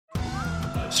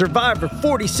Survivor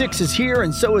 46 is here,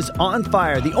 and so is On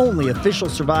Fire, the only official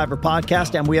Survivor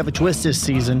podcast, and we have a twist this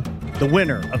season. The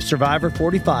winner of Survivor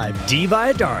 45, Dee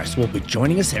Valladares, will be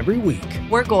joining us every week.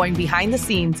 We're going behind the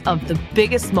scenes of the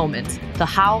biggest moments, the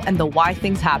how and the why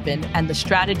things happen, and the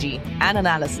strategy and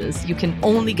analysis you can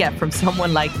only get from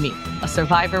someone like me, a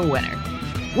Survivor winner.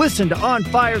 Listen to On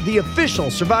Fire, the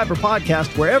official Survivor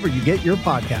podcast, wherever you get your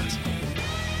podcasts.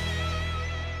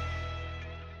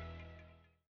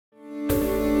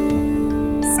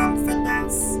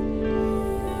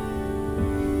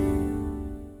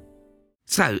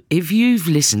 So, if you've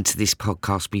listened to this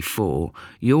podcast before,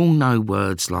 you'll know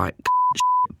words like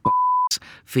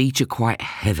feature quite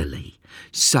heavily.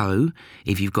 So,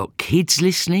 if you've got kids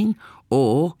listening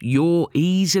or you're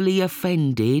easily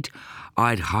offended,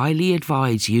 I'd highly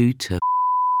advise you to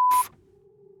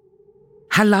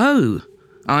Hello,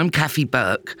 I'm Kathy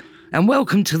Burke, and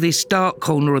welcome to this dark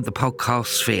corner of the podcast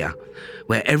sphere,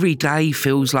 where every day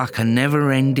feels like a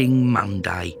never-ending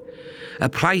Monday. A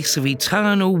place of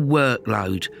eternal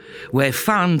workload, where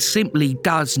fun simply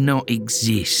does not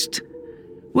exist.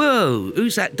 Whoa,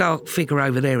 who's that dark figure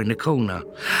over there in the corner?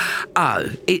 Oh,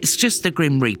 it's just the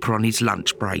Grim Reaper on his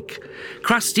lunch break.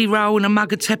 Crusty roll and a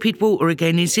mug of tepid water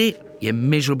again, is it? You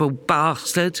miserable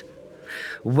bastard.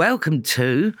 Welcome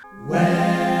to...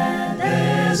 Where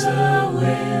there's a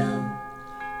will,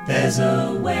 there's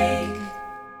a wake.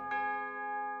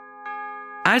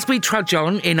 As we trudge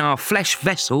on in our flesh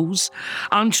vessels,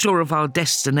 unsure of our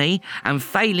destiny and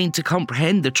failing to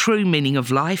comprehend the true meaning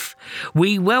of life,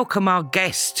 we welcome our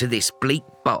guests to this bleak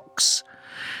box.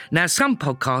 Now, some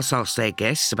podcasts ask their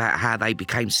guests about how they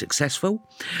became successful,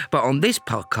 but on this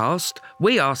podcast,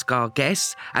 we ask our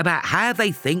guests about how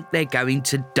they think they're going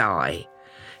to die.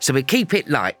 So we keep it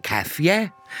light, Kath, yeah?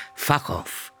 Fuck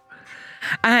off.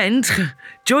 And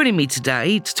joining me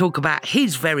today to talk about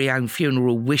his very own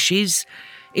funeral wishes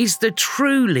is the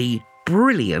truly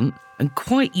brilliant and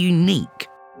quite unique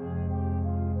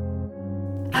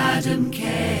Adam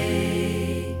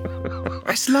Kay.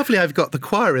 It's lovely I've got the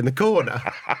choir in the corner.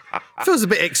 Feels a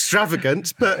bit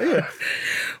extravagant, but yeah.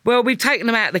 Well, we've taken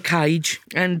them out of the cage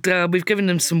and we've given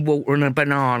them some water and a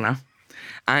banana.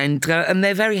 And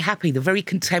they're very happy. They're very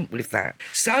content with that.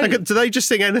 So, Do they just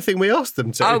sing anything we ask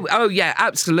them to? Oh yeah,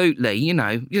 absolutely. You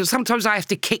know, sometimes I have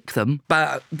to kick them,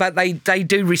 but they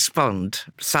do respond.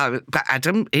 So, but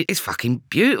Adam, it's fucking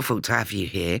beautiful to have you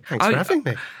here. Thanks for having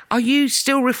me. Are you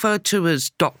still referred to as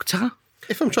Doctor?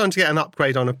 If I'm trying to get an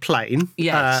upgrade on a plane,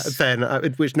 yes. Then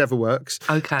which never works.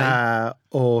 Okay.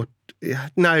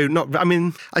 No, not. I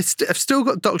mean, I've still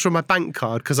got Doctor on my bank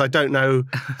card because I don't know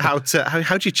how to.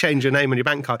 How do you change your name on your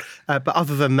bank card? But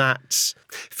other than that,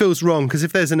 it feels wrong because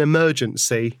if there's an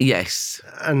emergency, yes,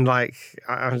 and like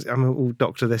I'm all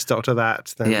Doctor this, Doctor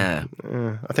that, then yeah,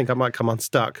 I think I might come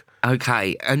unstuck.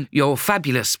 Okay, and your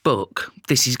fabulous book,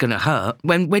 This Is Gonna Hurt.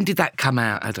 When did that come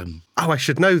out, Adam? Oh, I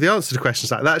should know the answer to questions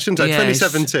like that, shouldn't I? Yes.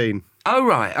 2017. Oh,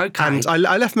 right, okay. And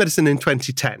I left medicine in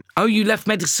 2010. Oh, you left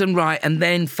medicine, right, and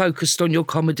then focused on your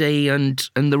comedy and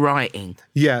the writing.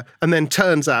 Yeah, and then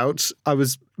turns out I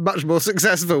was much more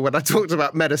successful when I talked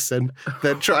about medicine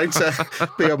than trying to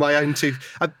be on my own too.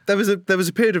 There was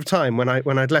a period of time when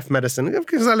I'd left medicine,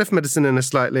 because I left medicine in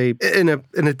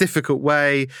a difficult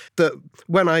way, that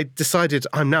when I decided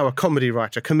I'm now a comedy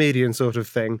writer, comedian sort of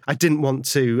thing, I didn't want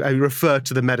to refer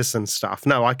to the medicine stuff.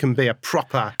 No, I can be a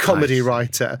proper comedy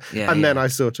writer. Yeah, and then I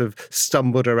sort of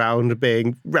stumbled around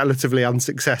being relatively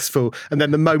unsuccessful. And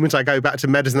then the moment I go back to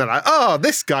medicine, they're like, oh,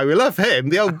 this guy, we love him,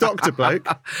 the old doctor bloke.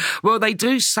 Well, they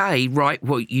do say write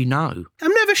what you know.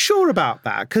 I'm never sure about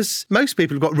that because most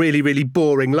people have got really, really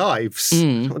boring lives.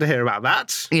 I want to hear about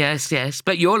that. Yes.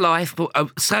 But your life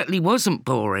certainly wasn't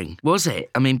boring, was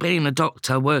it? I mean, being a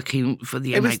doctor working for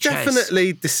the NHS. It was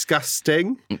definitely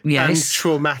disgusting and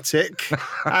traumatic.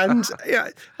 And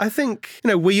yeah, I think,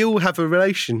 we all have a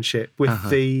relationship with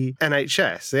the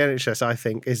NHS. The NHS, I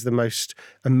think, is the most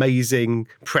amazing,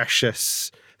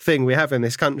 precious thing we have in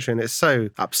this country, and it's so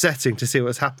upsetting to see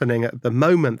what's happening at the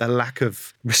moment, the lack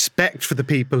of respect for the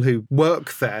people who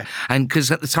work there. And because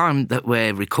at the time that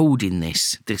we're recording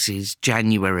this is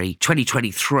January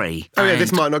 2023. Oh yeah,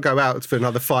 this might not go out for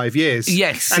another 5 years.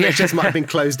 Yes. NHS might have been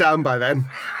closed down by then.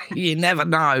 You never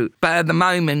know. But at the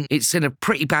moment, it's in a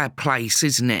pretty bad place,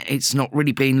 isn't it? It's not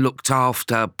really being looked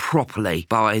after properly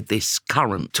by this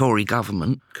current Tory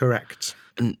government. Correct.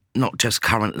 And not just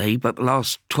currently, but the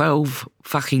last 12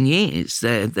 fucking years,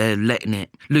 they're letting it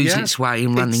lose its way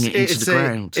and running it into the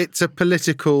ground. It's a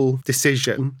political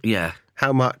decision. Yeah.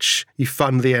 how much you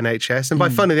fund the NHS. And by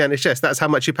funding the NHS, that's how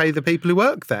much you pay the people who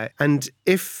work there. And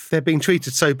if they're being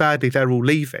treated so badly they're all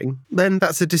leaving, then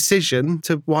that's a decision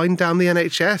to wind down the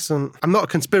NHS. And I'm not a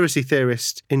conspiracy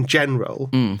theorist in general,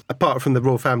 apart from the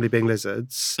royal family being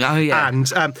lizards. Oh, yeah.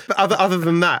 And but other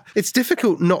than that, it's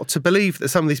difficult not to believe that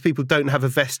some of these people don't have a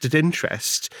vested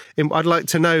interest. I'd like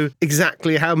to know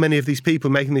exactly how many of these people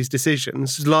making these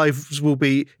decisions' lives will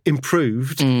be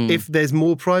improved if there's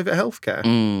more private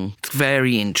healthcare.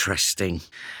 Very interesting.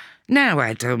 Now,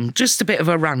 Adam, just a bit of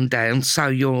a rundown so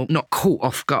you're not caught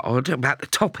off guard about the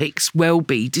topics we'll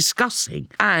be discussing.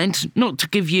 And not to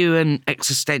give you an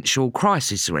existential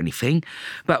crisis or anything,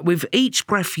 but with each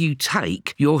breath you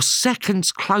take, you're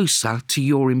seconds closer to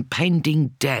your impending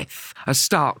death. A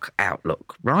stark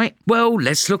outlook, right? Well,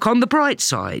 let's look on the bright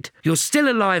side. You're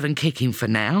still alive and kicking for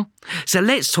now. So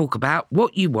let's talk about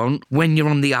what you want when you're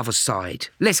on the other side.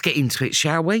 Let's get into it,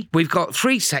 shall we? We've got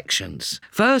 3 sections.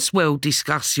 First, we'll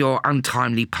discuss your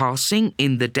untimely passing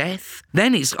in the death.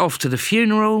 Then it's off to the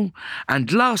funeral.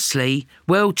 And lastly,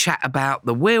 we'll chat about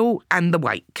the will and the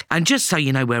wake. And just so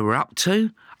you know where we're up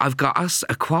to, I've got us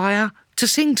a choir to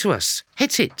sing to us.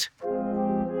 Hit it.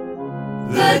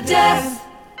 The death.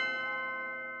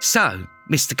 So,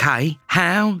 Mr. K,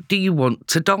 how do you want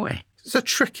to die? It's a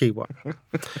tricky one,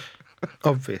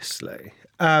 obviously.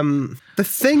 The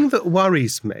thing that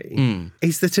worries me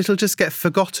is that it'll just get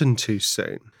forgotten too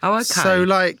soon. Oh, okay. So,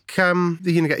 like,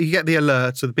 you get the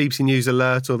alert or the BBC News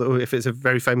alert, or if it's a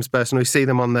very famous person, we see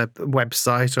them on their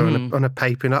website or on a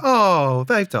paper, and like, oh,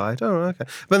 they've died. Oh, okay.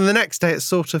 But then the next day it's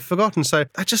sort of forgotten. So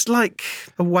I just like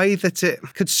a way that it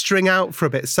could string out for a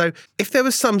bit. So if there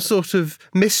was some sort of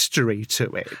mystery to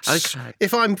it, okay.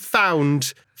 If I'm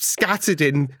found scattered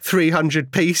in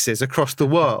 300 pieces across the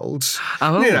world,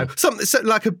 something so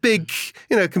like a big,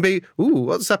 it can be,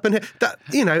 what's happened here? That,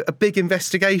 a big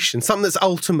investigation, something that's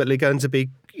ultimately going to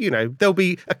be, there'll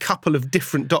be a couple of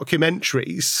different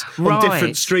documentaries on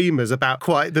different streamers about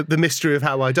quite the mystery of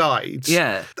how I died.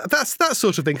 Yeah. That's that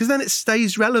sort of thing, because then it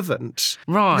stays relevant.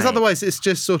 Right. Because otherwise it's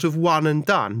just sort of one and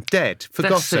done, dead,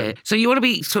 forgotten. That's it. So you want to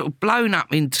be sort of blown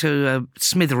up into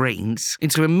smithereens,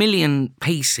 into a million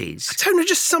pieces. I don't know,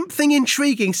 just something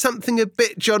intriguing, something a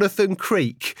bit Jonathan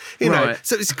Creek, Right.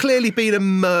 So it's clearly been a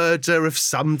murder of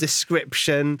some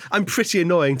description. I'm pretty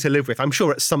annoying to live with. I'm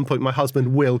sure at some point my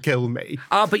husband will kill me.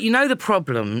 But the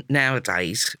problem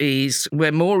nowadays is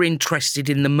we're more interested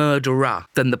in the murderer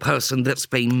than the person that's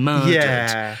been murdered.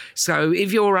 Yeah. So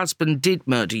if your husband did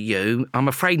murder you, I'm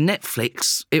afraid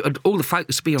Netflix, all the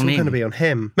focus would be on It's him. going to be on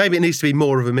him. Maybe it needs to be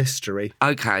more of a mystery.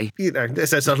 Okay.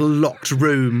 There's a locked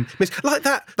room. Like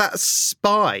that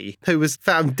spy who was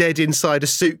found dead inside a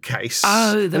suitcase.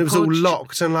 Oh, and it was all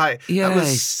locked, and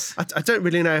Yes. I don't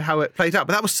really know how it played out,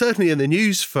 but that was certainly in the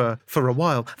news for a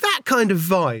while. That kind of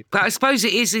vibe. But I suppose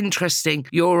it is interesting,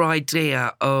 your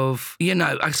idea of,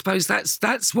 I suppose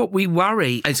that's what we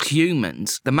worry as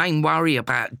humans. The main worry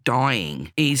about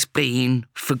dying is being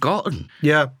forgotten.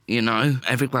 Yeah.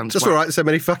 Everyone's... That's all right, so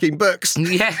many fucking books.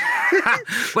 Yeah.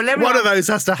 Well, one of those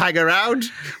has to hang around.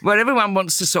 Well, everyone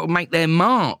wants to sort of make their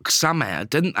mark somehow,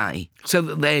 don't they? So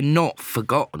that they're not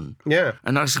forgotten. Yeah.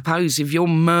 And I suppose if you're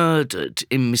murdered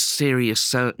in mysterious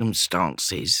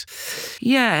circumstances,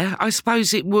 I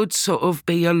suppose it would sort of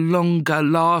be a longer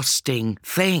lasting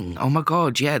thing. Oh my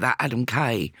God, that Adam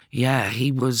Kay. Yeah,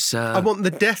 he was... I want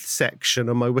the death section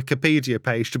on my Wikipedia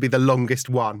page to be the longest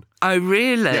one. Oh,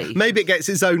 really? Yeah, maybe it gets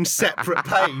its own separate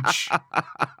page.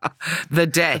 The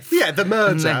death. Yeah, the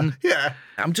murder. Then, yeah.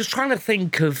 I'm just trying to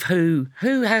think of who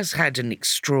has had an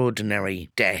extraordinary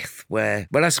death where,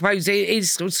 well, I suppose it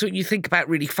is, so you think about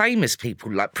really famous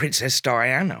people like Princess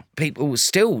Diana. People were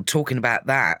still talking about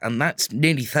that, and that's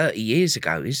nearly 30 years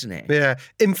ago, isn't it? Yeah.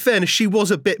 In fairness, she was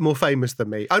a bit more famous than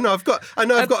me. I know I've got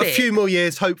a few more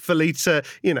years, hopefully, to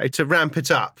ramp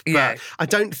it up. But I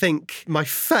don't think my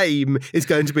fame is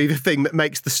going to be the thing that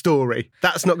makes the story.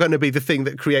 That's not going to be the thing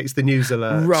that creates the news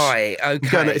alert. Right.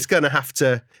 Okay. It's going to have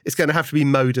to be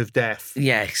mode of death.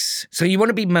 Yes. So you want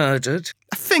to be murdered?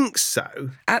 I think so.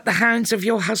 At the hands of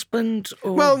your husband?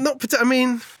 Or... Well, not particularly. I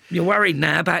mean... You're worried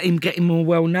now about him getting more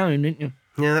well-known, aren't you?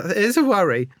 Yeah, it is a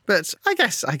worry, but I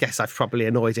guess I've probably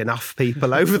annoyed enough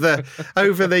people over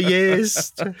the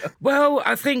years. Well,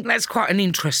 I think that's quite an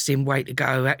interesting way to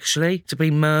go, actually, to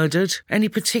be murdered. Any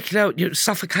particular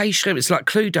suffocation? It's like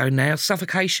Cluedo now.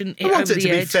 Suffocation. I want it to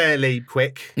be fairly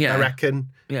quick. Yeah. I reckon.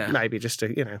 Yeah. Maybe just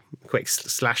a quick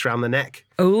slash around the neck.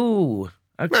 Ooh.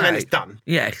 Okay. Well, then it's done.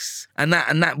 Yes. And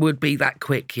that would be that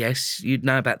quick, yes? You'd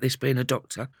know about this being a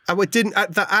doctor. We didn't.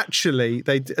 Actually,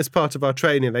 they, as part of our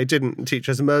training, they didn't teach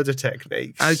us murder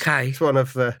techniques. Okay. It's one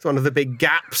of the big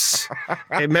gaps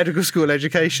in medical school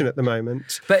education at the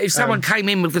moment. But if someone came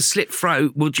in with a slit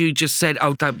throat, would you just said,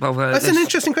 "Oh, don't bother"? That's an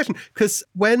interesting question, because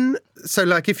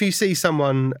if you see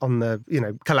someone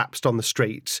collapsed on the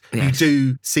street, Yes. you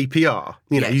do CPR.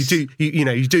 Yes.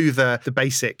 You do the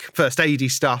basic first aidy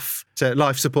stuff, to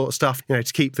life support stuff, to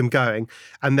keep them going.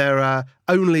 And there are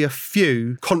only a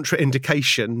few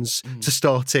contraindications to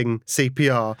starting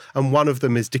CPR, and one of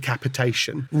them is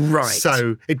decapitation. Right.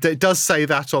 So it does say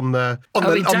that on the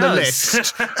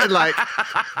list.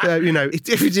 And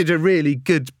if you did a really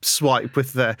good swipe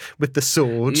with the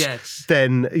sword, Yes.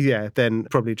 then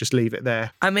probably just leave it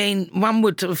there. I mean, one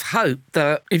would have hoped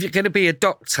that if you're going to be a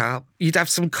doctor, you'd have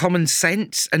some common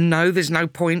sense and know there's no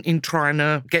point in trying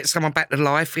to get someone back to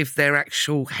life if their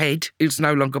actual head is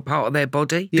no longer part of their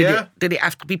body. Did it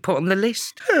have to be put on the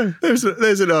list? Yeah,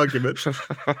 there's an argument.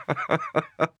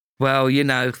 Well,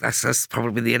 that's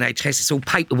probably the NHS. It's all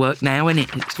paperwork now, isn't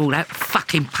it? It's all that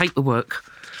fucking paperwork.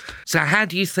 So how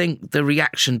do you think the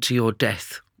reaction to your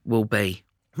death will be?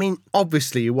 I mean,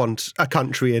 obviously you want a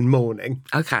country in mourning,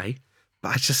 Okay.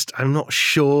 but I'm not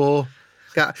sure.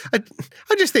 Yeah, I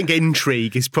just think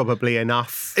intrigue is probably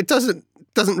enough. It doesn't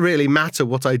really matter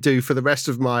what I do for the rest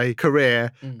of my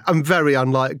career. I'm very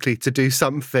unlikely to do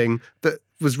something that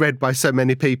was read by so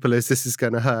many people as this is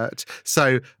going to hurt.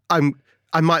 So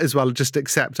I might as well just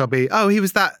accept he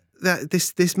was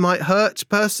this might hurt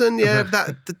person. Yeah,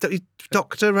 that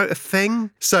doctor wrote a thing.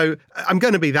 So I'm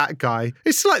going to be that guy.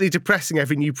 It's slightly depressing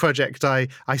every new project I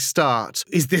start.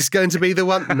 Is this going to be the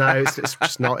one? No, it's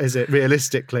just not, is it,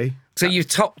 realistically? So you've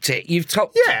topped it. You've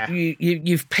topped. Yeah.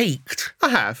 You've peaked. I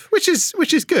have, which is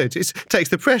good. It takes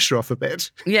the pressure off a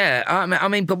bit. Yeah. I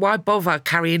mean, but why bother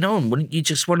carrying on? Don't you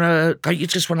just want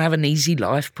to have an easy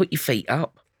life? Put your feet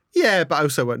up. Yeah, but I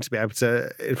also want to be able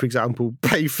to, for example,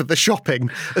 pay for the shopping,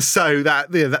 so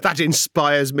that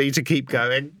inspires me to keep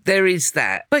going. There is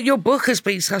that. But your book has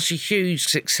been such a huge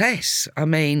success. I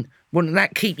mean, wouldn't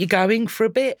that keep you going for a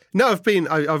bit? No,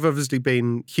 I've obviously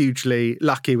been hugely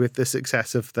lucky with the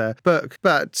success of the book,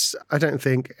 but I don't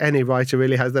think any writer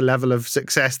really has the level of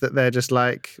success that they're just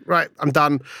like, right, I'm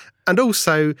done. And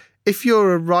also, if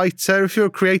you're a writer, if you're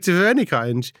a creative of any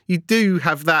kind, you do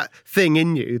have that thing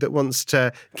in you that wants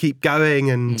to keep going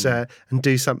and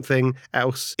do something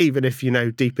else, even if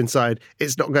deep inside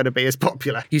it's not going to be as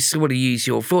popular. You still want to use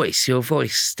your voice. Your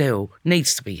voice still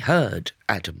needs to be heard,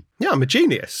 Adam. Yeah, I'm a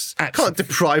genius. Absolutely. Can't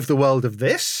deprive the world of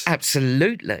this.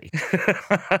 Absolutely.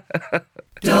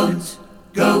 Don't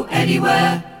go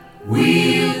anywhere.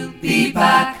 We'll be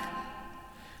back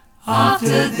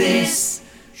after this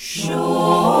short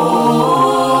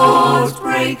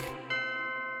break.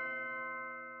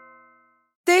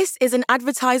 This is an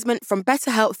advertisement from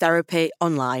BetterHelp Therapy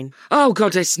Online. Oh,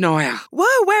 Goddess Naya.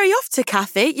 Whoa, where are you off to,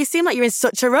 Kathy? You seem like you're in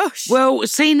such a rush. Well,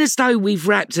 seeing as though we've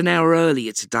wrapped an hour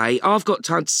earlier today, I've got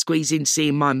time to squeeze in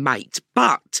seeing my mate.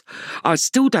 But I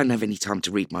still don't have any time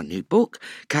to read my new book,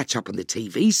 catch up on the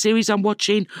TV series I'm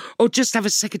watching, or just have a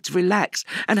second to relax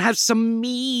and have some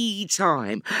me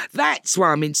time. That's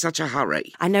why I'm in such a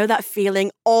hurry. I know that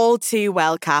feeling all too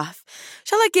well, Kath.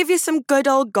 Shall I give you some good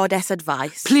old goddess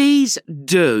advice? Please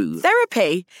do.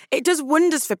 Therapy. It does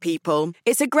wonders for people.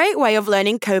 It's a great way of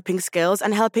learning coping skills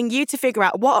and helping you to figure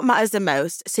out what matters the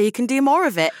most so you can do more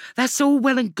of it. That's all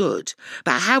well and good,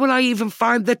 but how will I even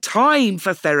find the time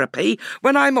for therapy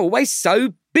when I'm always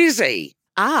so busy?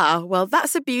 Ah, well,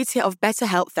 that's the beauty of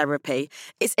BetterHelp Therapy.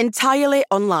 It's entirely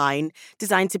online,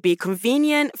 designed to be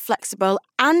convenient, flexible,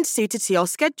 and suited to your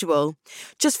schedule.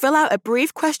 Just fill out a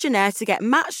brief questionnaire to get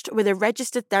matched with a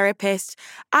registered therapist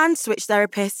and switch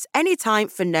therapists anytime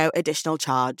for no additional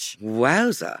charge.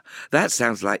 Wowza, that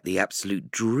sounds like the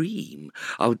absolute dream.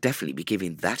 I'll definitely be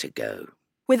giving that a go.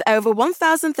 With over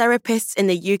 1,000 therapists in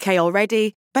the UK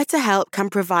already, BetterHelp can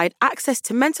provide access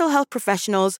to mental health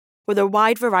professionals with a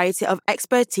wide variety of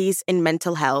expertise in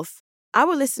mental health.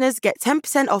 Our listeners get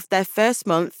 10% off their first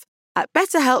month at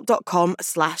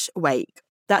betterhelp.com/wake.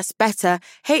 That's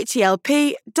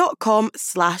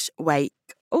betterhelp.com/wake.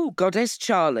 Oh, Goddess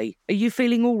Charlie, are you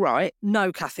feeling all right?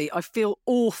 No, Kathy, I feel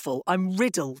awful. I'm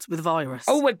riddled with virus.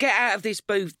 Oh, well, get out of this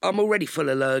booth. I'm already full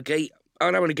of lurgy.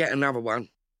 I don't want to get another one.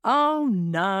 Oh,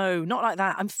 no, not like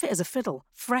that. I'm fit as a fiddle,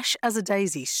 fresh as a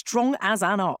daisy, strong as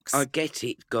an ox. I get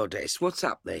it, Goddess. What's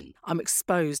up then? I'm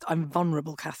exposed. I'm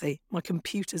vulnerable, Kathy. My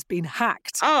computer's been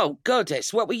hacked. Oh,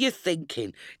 Goddess, what were you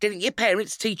thinking? Didn't your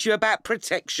parents teach you about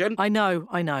protection? I know.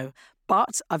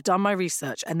 But I've done my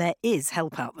research and there is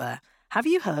help out there. Have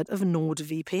you heard of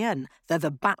NordVPN? They're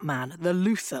the Batman, the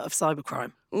Luther of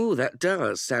cybercrime. Oh, that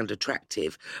does sound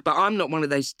attractive. But I'm not one of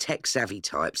those tech-savvy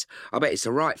types. I bet it's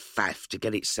the right faff to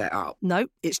get it set up. No,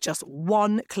 it's just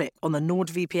one click on the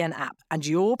NordVPN app and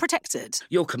you're protected.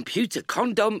 Your computer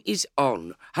condom is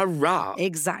on. Hurrah!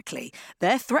 Exactly.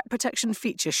 Their threat protection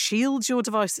feature shields your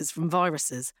devices from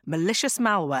viruses, malicious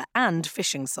malware and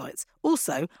phishing sites.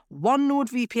 Also, one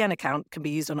NordVPN account can be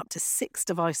used on up to 6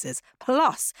 devices.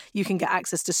 Plus, you can get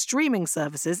access to streaming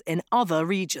services in other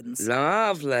regions.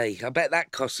 Lovely. I bet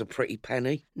that costs a pretty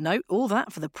penny. No, all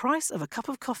that for the price of a cup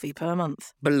of coffee per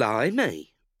month.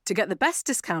 Blimey. To get the best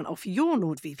discount off your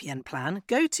NordVPN plan,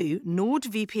 go to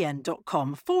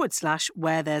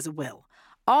nordvpn.com/where there's a will.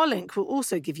 Our link will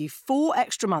also give you 4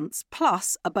 extra months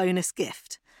plus a bonus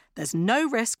gift. There's no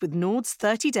risk with Nord's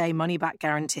 30-day money-back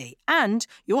guarantee, and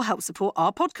you'll help support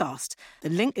our podcast. The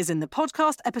link is in the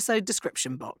podcast episode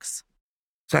description box.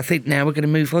 So I think now we're going to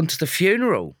move on to the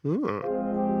funeral.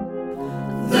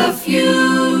 The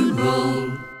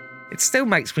funeral. It still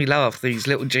makes me laugh, these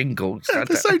little jingles. They're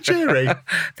so cheery.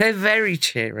 They're very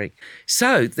cheery.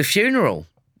 So, the funeral,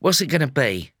 what's it going to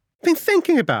be? I've been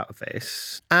thinking about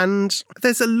this, and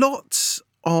there's a lot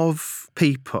of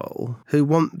people who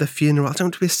want the funeral. I don't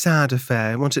want it to be a sad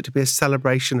affair. I want it to be a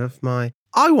celebration of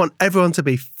I want everyone to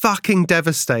be fucking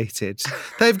devastated.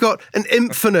 They've got an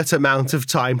infinite amount of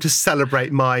time to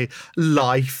celebrate my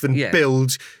life and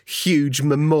build huge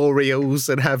memorials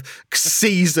and have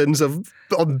seasons on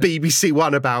BBC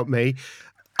One about me.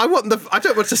 I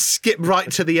don't want to skip right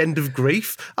to the end of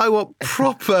grief. I want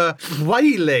proper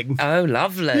wailing. Oh,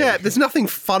 lovely. Yeah, there's nothing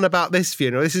fun about this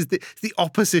funeral. This is the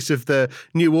opposite of the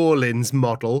New Orleans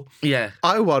model. Yeah.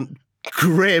 I want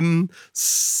grim,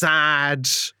 sad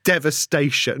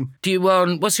devastation. Do you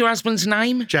want, what's your husband's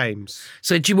name? James.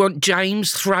 So do you want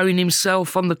James throwing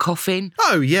himself on the coffin?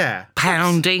 Oh, yeah.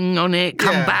 Pounding on it,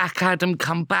 come back, Adam,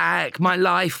 come back. My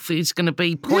life is going to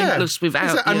be pointless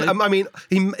without you. I mean,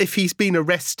 if he's been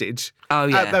arrested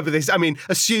over this, I mean,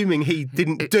 assuming he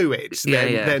didn't do it,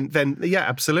 then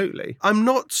absolutely. I'm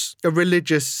not a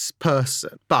religious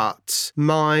person, but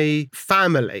my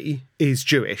family is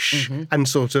Jewish, and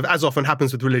sort of, as often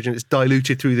happens with religion, it's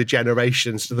diluted through the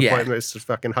generations to the point where it's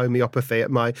fucking homeopathy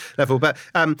at my level. But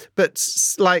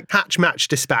like hatch, match,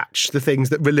 dispatch, the things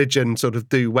that religion sort of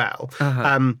do well.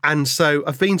 And so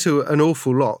I've been to an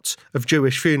awful lot of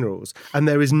Jewish funerals, and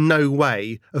there is no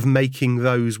way of making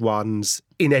those ones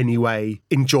in any way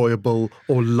enjoyable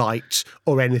or light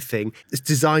or anything. It's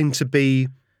designed to be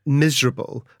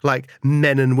miserable, like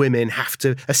men and women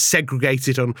are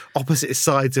segregated on opposite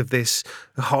sides of this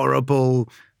horrible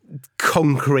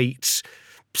concrete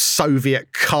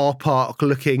Soviet car park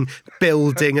looking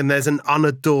building, and there's an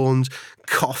unadorned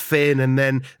coffin, and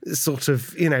then sort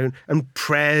of, and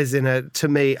prayers in a, to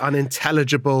me,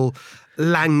 unintelligible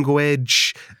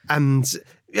language. And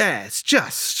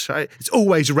it's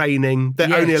always raining.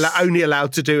 They're only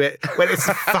allowed to do it when it's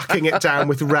fucking it down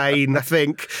with rain, I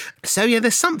think. So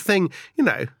there's something,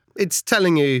 it's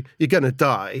telling you you're going to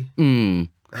die. And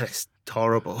it's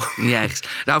horrible. Yes.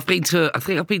 I've been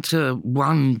to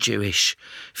one Jewish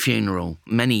funeral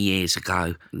many years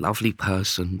ago. Lovely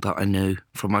person that I knew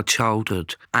from my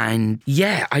childhood. And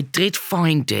I did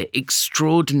find it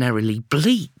extraordinarily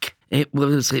bleak. It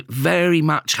very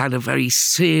much had a very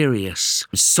serious,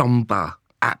 sombre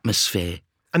atmosphere.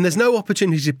 And there's no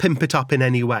opportunity to pimp it up in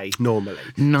any way, normally.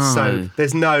 No. So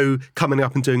there's no coming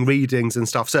up and doing readings and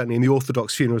stuff, certainly in the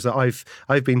Orthodox funerals that I've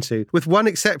been to, with one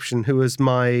exception, who was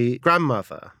my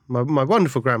grandmother, my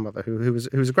wonderful grandmother, who was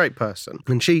a great person.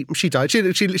 And she died. She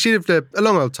lived a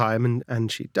long old time,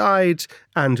 and she died,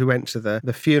 and we went to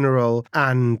the funeral,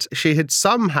 and she had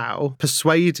somehow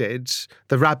persuaded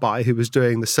the rabbi who was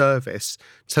doing the service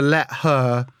to let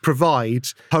her provide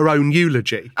her own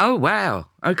eulogy. Oh, wow.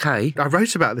 Okay. I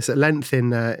wrote about this at length in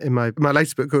my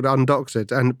latest book called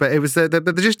Undoctored, but it was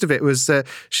the gist of it was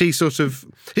she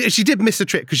did miss a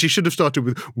trick because she should have started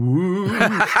with woo.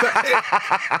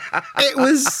 It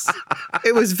was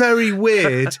very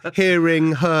weird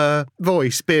hearing her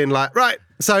voice being like, right,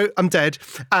 so I'm dead,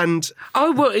 and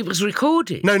it was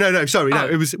recorded. No, sorry, no,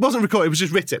 it wasn't recorded. It was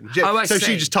just written. I so see.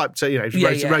 she just typed,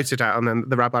 wrote it out, and then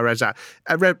the rabbi read it out.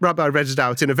 Rabbi read it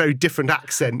out in a very different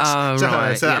accent to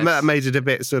her, so that made it a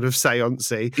bit sort of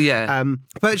seancey. Yeah.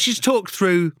 But she's talked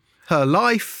through her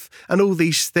life and all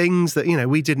these things that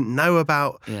we didn't know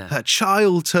about her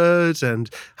childhood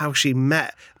and how she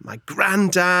met my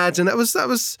granddad, and that was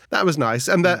nice.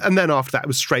 And then after that, it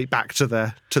was straight back to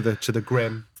the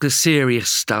grim. the serious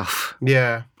stuff.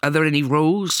 Yeah. Are there any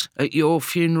rules at your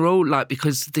funeral? Like,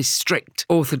 because this strict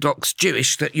Orthodox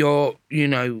Jewish that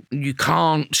you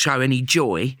can't show any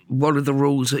joy. What are the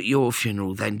rules at your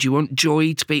funeral then? Do you want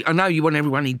joy to be... I know you want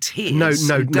everyone in tears.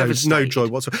 No joy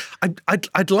whatsoever.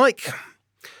 I'd like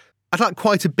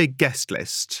quite a big guest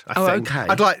list, I think. Okay.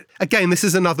 I'd like... Again, this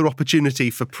is another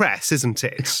opportunity for press, isn't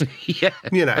it? Yeah.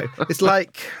 You know, it's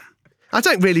like... I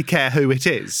don't really care who it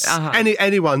is.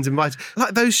 Anyone's invited.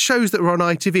 Like those shows that were on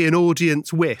ITV, an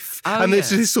audience whiff. And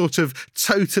there's this sort of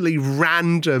totally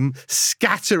random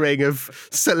scattering of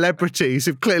celebrities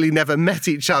who've clearly never met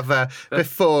each other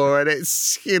before. And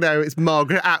it's, it's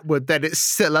Margaret Atwood, then it's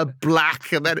Cilla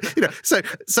Black, and then,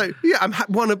 So yeah, I'm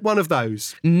one of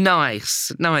those.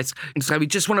 Nice. So we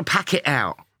just want to pack it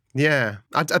out. Yeah,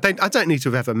 I don't need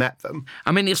to have ever met them.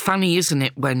 I mean, it's funny, isn't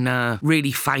it, when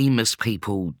really famous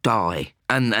people die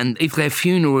and if their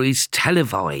funeral is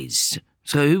televised.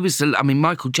 So who was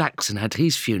Michael Jackson had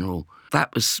his funeral.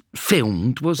 That was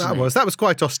filmed, wasn't it? That was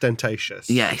quite ostentatious.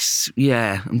 Yes,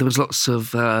 yeah. And there was lots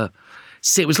of...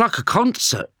 it was like a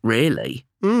concert, really.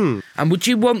 Mm. And would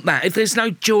you want that? If there's no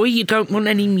joy, you don't want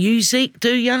any music,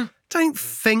 do you? Don't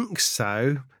think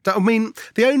so. I mean,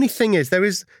 the only thing is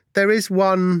there's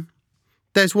one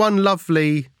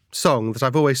lovely song that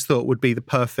I've always thought would be the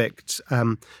perfect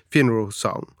funeral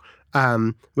song,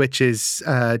 which is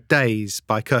Days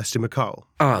by Kirsty MacColl.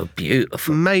 Oh,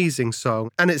 beautiful. Amazing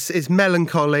song. And it's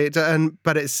melancholy,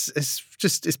 but it's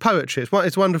poetry.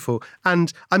 It's wonderful.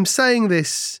 And I'm saying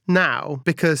this now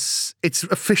because it's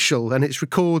official and it's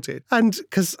recorded. And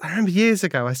because I remember years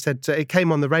ago, it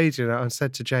came on the radio and I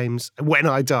said to James, when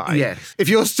I die, yes, if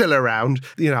you're still around,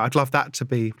 I'd love that to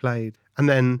be played. And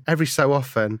then every so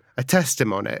often, I test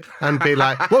him on it and be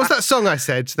like, what was that song I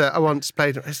said that I once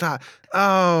played? It's like,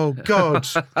 oh, God,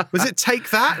 was it Take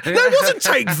That? No, it wasn't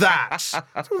Take That.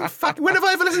 When have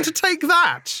I ever listened to Take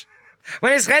That?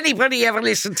 When has anybody ever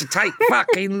listened to Take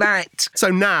Fucking That? So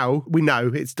now we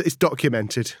know it's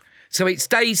documented. So it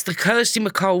stays the Kirsty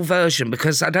MacColl version,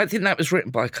 because I don't think that was written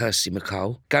by Kirsty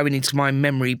MacColl. Going into my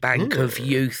memory bank of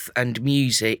youth and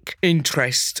music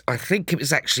interest, I think it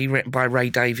was actually written by Ray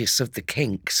Davies of the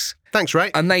Kinks. Thanks,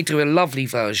 Ray. And they do a lovely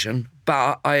version,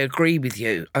 but I agree with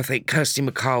you. I think Kirsty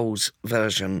MacColl's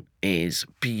version is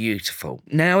beautiful.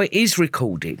 Now it is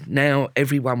recorded. Now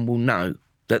everyone will know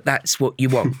that that's what you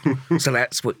want. So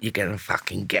that's what you're going to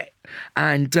fucking get.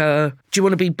 And do you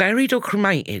want to be buried or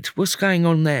cremated? What's going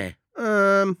on there?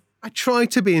 I try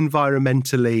to be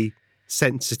environmentally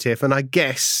sensitive, and I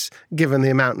guess given the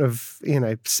amount of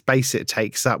space it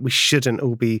takes up, we shouldn't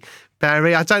all be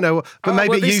buried. I don't know, but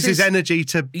maybe it uses energy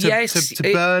to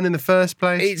burn in the first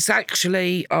place. It's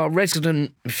actually our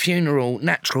resident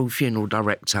natural funeral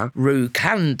director, Rue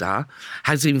Kanda,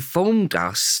 has informed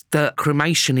us that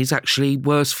cremation is actually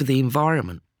worse for the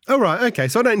environment. Oh, right, okay,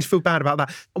 so I don't need to feel bad about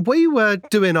that. We were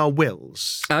doing our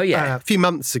wills a few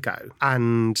months ago,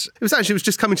 and it was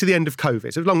just coming to the end of COVID.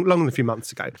 It was long than a few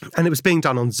months ago, and it was being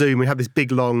done on Zoom. We had this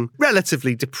big, long,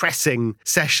 relatively depressing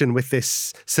session with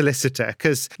this solicitor,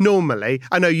 because normally,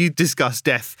 I know you discuss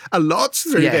death a lot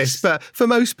through this, but for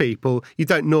most people, you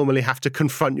don't normally have to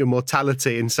confront your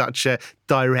mortality in such a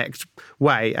direct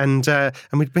way. And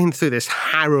we'd been through this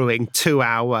harrowing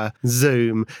 2-hour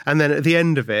Zoom, and then at the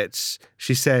end of it,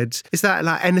 she said, is that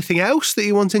like anything else that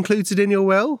you want included in your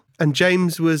will? And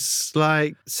James was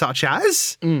like, such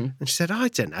as? And she said, I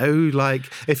don't know,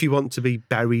 like if you want to be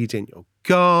buried in your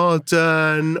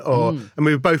garden or... And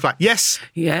we were both like, yes.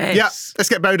 Yeah, let's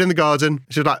get buried in the garden.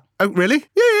 She was like, oh, really?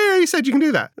 Yeah, you said you can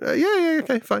do that. Yeah,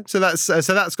 okay, fine. So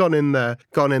that's gone in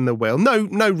the will.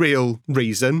 No real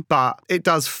reason, but it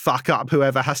does fuck up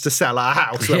whoever has to sell our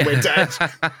house when we're dead.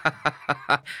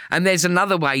 And there's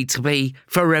another way to be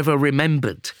forever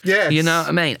remembered. Yes. You know what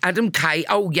I mean? Adam Kay,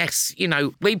 oh yes,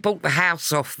 we bought the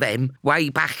house off them way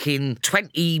back in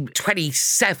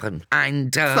 2027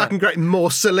 and... fucking great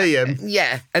mausoleum.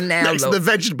 Yeah, and now next to the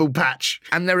vegetable patch.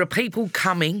 And there are people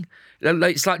coming.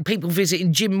 It's like people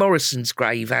visiting Jim Morrison's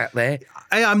grave out there.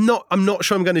 I'm not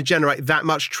sure I'm going to generate that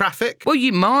much traffic. Well,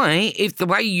 you might if the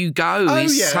way you go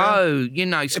is so,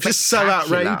 if it's so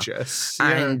outrageous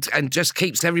and just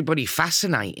keeps everybody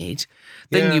fascinated.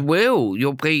 Then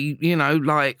you'll be,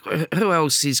 like, who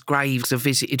else's graves are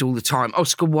visited all the time?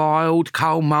 Oscar Wilde,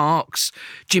 Karl Marx,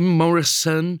 Jim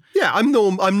Morrison. Yeah, I'm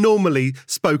normally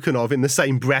spoken of in the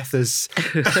same breath as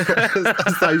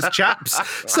those chaps.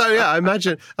 So yeah, I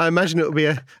imagine it'll be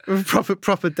a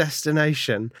proper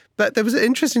destination. But there was an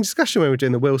interesting discussion when we were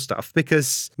doing the will stuff,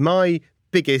 because my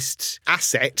biggest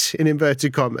asset, in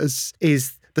inverted commas,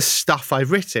 is the stuff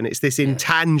I've written. It's this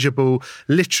intangible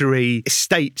literary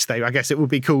estate, though, I guess it would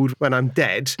be called when I'm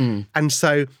dead. And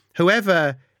so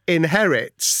whoever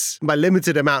inherits my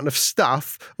limited amount of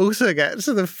stuff also gets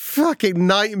the fucking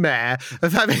nightmare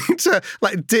of having to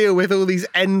like deal with all these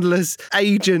endless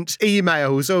agent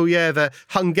emails. Oh yeah, the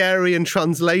Hungarian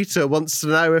translator wants to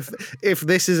know if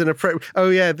this is an appropriate.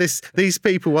 Oh yeah, these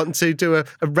people want to do a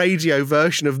radio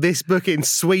version of this book in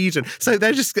Sweden. So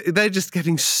they're just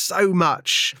getting so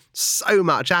much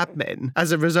admin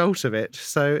as a result of it.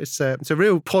 So it's a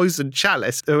real poisoned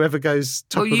chalice. Whoever goes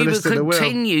top of the list in the world. You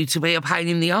will continue to be a pain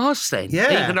in the arse then,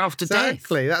 even after death.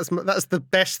 Exactly. That's the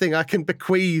best thing I can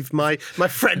bequeath my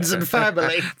friends and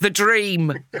family. The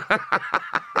dream.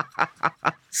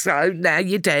 So now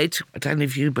you're dead. I don't know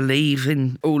if you believe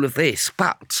in all of this,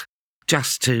 but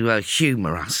just to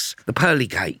humour us, the pearly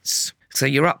gates. So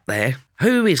you're up there.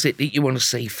 Who is it that you want to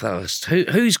see first?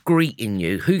 Who's greeting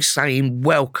you? Who's saying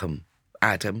welcome,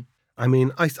 Adam? I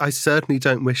mean, I certainly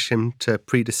don't wish him to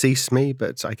predecease me,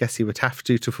 but I guess he would have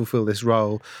to fulfil this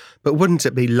role. But wouldn't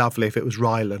it be lovely if it was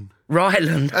Rylan?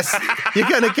 Rylan. You're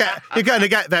going to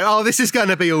get there. Oh, this is going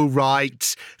to be all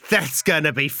right. That's going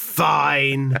to be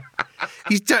fine.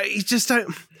 You just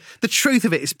don't. The truth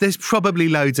of it is there's probably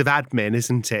loads of admin,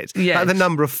 isn't it? Yes. Like the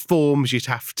number of forms you'd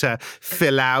have to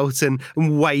fill out and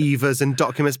waivers and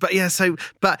documents. But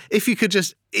but if you could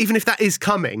just, even if that is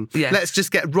coming, let's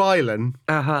just get Rylan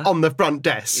on the front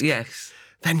desk. Yes.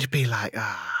 Then you'd be like,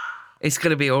 it's going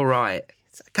to be all right.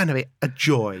 It's going to be a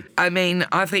joy. I mean,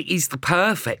 I think he's the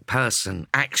perfect person,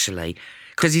 actually,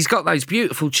 because he's got those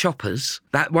beautiful choppers,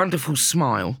 that wonderful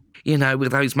smile,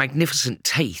 with those magnificent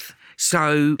teeth.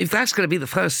 So if that's going to be the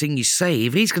first thing you see,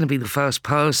 if he's going to be the first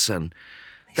person...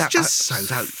 It's just so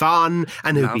fun,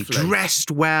 and he'll be dressed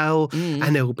well,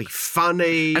 and he'll be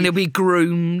funny. And he'll be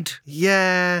groomed.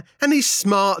 Yeah, and he's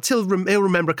smart. He'll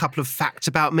remember a couple of facts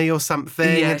about me or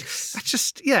something. Yes. It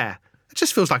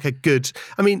just feels like a good...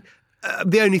 I mean...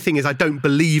 the only thing is I don't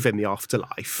believe in the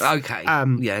afterlife. Okay.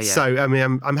 Yeah. So, I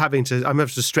mean, I'm having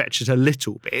to stretch it a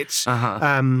little bit.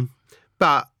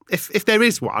 But... If there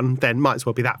is one, then might as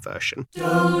well be that version.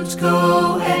 Don't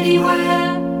go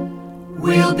anywhere.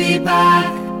 We'll be back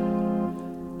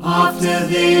after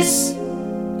this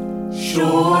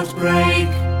short break.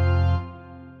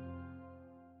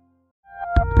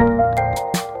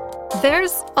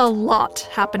 There's a lot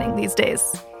happening these days,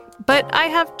 but I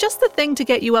have just the thing to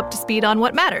get you up to speed on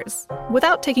what matters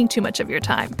without taking too much of your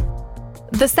time.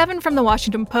 The 7 from the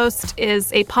Washington Post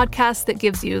is a podcast that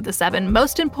gives you the 7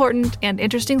 most important and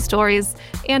interesting stories,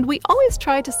 and we always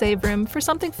try to save room for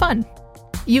something fun.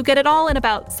 You get it all in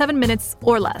about 7 minutes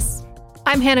or less.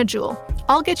 I'm Hannah Jewell.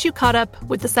 I'll get you caught up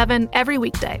with the 7 every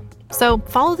weekday. So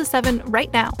follow the 7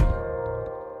 right now.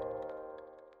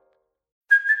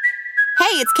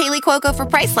 Hey, it's Kaylee Cuoco for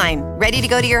Priceline. Ready to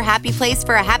go to your happy place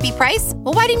for a happy price?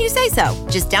 Well, why didn't you say so?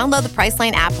 Just download the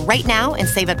Priceline app right now and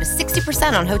save up to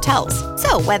 60% on hotels.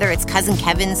 So whether it's Cousin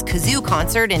Kevin's Kazoo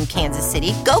Concert in Kansas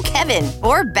City, go Kevin,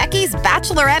 or Becky's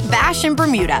Bachelorette Bash in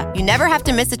Bermuda, you never have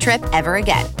to miss a trip ever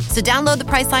again. So download the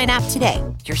Priceline app today.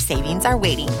 Your savings are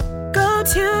waiting. Go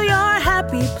to your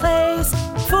happy place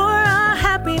for a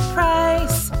happy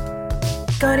price.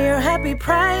 Go to your happy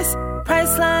price,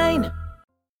 Priceline.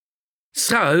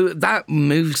 So that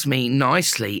moves me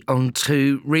nicely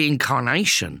onto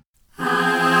reincarnation.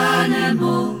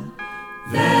 Animal,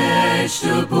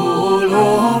 vegetable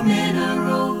or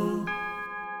mineral.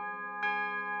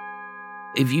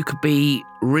 If you could be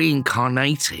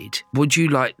reincarnated, would you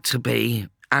like to be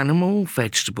animal,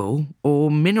 vegetable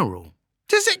or mineral?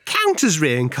 Does it count as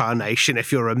reincarnation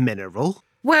if you're a mineral?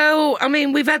 Well, I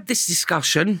mean, we've had this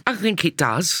discussion. I think it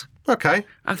does. Okay.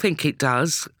 I think it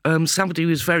does. Somebody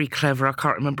was very clever, I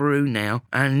can't remember who now,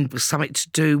 and it was something to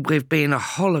do with being a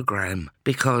hologram,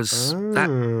 because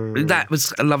that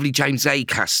was a lovely James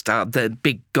Acaster. The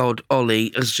big god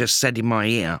Ollie has just said in my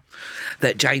ear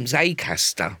that James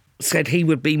Acaster said he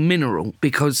would be mineral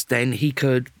because then he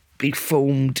could be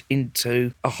formed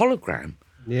into a hologram.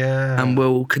 Yeah. And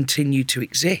will continue to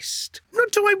exist.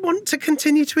 Do I want to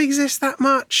continue to exist that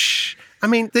much? I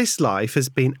mean, this life has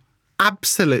been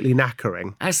absolutely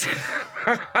knackering.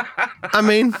 I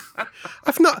mean,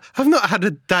 I've not had a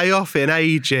day off in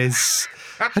ages.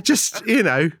 I just,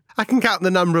 I can count the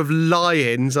number of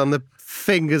lions on the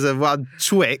fingers of one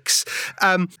Twix.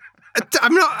 I'm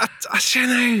not, I don't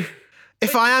know.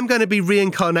 if I am going to be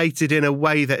reincarnated in a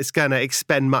way that is going to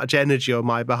expend much energy on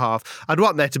my behalf, I'd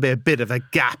want there to be a bit of a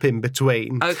gap in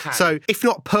between. Okay. So if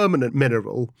not permanent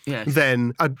mineral,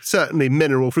 then I'd certainly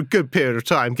mineral for a good period of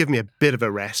time. Give me a bit of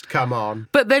a rest. Come on.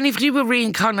 But then if you were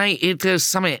reincarnated as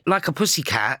something like a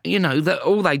pussycat, that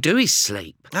all they do is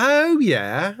sleep. Oh,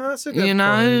 yeah. That's a good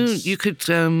point. You could...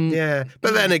 yeah.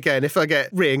 But then again, if I get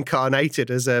reincarnated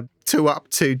as a 2 up,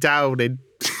 2 down in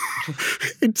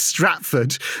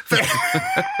Stratford,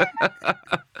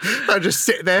 I'll just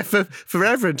sit there for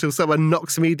forever until someone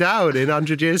knocks me down in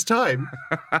 100 years' time.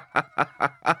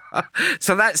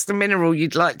 So that's the mineral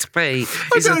you'd like to be,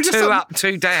 is a 2 up,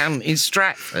 2 down in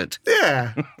Stratford.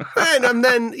 Yeah. and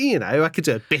then, I could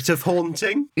do a bit of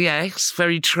haunting. Yes,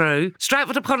 very true.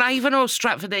 Stratford upon Avon or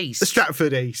Stratford East?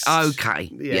 Stratford East.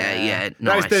 Okay. Yeah,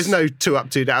 nice. There's no 2 up,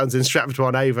 2 downs in Stratford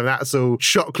upon Avon. That's all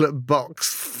chocolate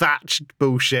box thatched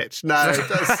bullshit. No, it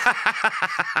does.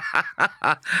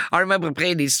 I remember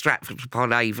being in Stratford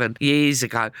upon Avon years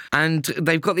ago, and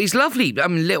they've got these lovely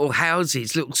little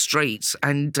houses, little streets,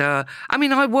 and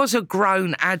I was a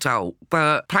grown adult,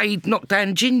 but played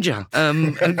knockdown ginger,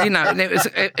 and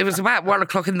it was about 1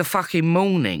 o'clock in the fucking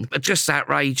morning, just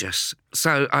outrageous.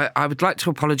 So I would like to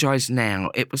apologise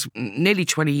now. It was nearly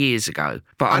 20 years ago,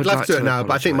 but I'd love like to do it now, apologise.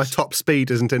 but I think my top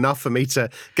speed isn't enough for me to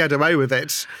get away with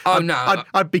it. Oh, no.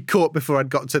 I'd be caught before I'd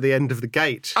got to the end of the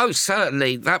gate. Oh,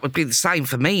 certainly. That would be the same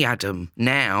for me, Adam,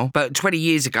 now. But 20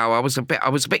 years ago, I was a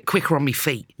bit quicker on my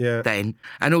feet then.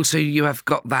 And also you have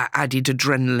got that added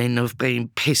adrenaline of being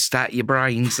pissed at your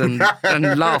brains and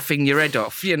laughing your head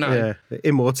off, Yeah,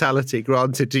 immortality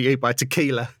granted to you by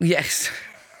tequila. Yes.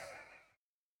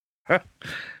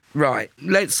 Right,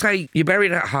 let's say you're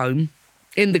buried at home,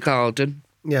 in the garden.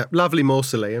 Yeah, lovely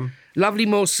mausoleum. Lovely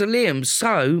mausoleum.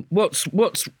 So, what's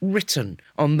written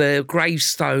on the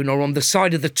gravestone or on the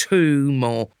side of the tomb,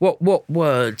 or what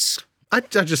words? I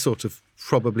just sort of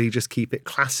probably just keep it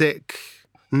classic.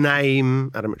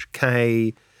 Name, Adam Richard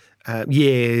Kay,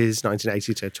 years,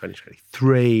 1980 to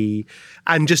 2023,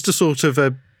 and just a sort of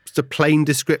a plain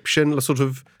description, sort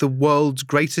of the world's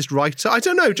greatest writer. I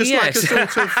don't know, just like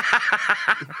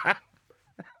a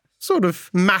sort of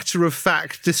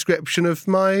matter-of-fact description of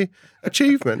my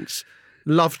achievements.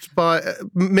 Loved by,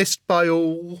 missed by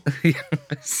all.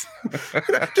 Yes.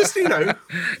 Just. And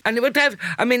it would have,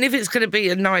 if it's going to be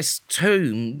a nice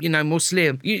tomb,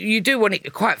 mausoleum, you do want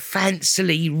it quite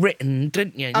fancily written,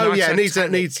 don't you? Oh, nice, yeah,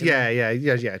 it needs, yeah.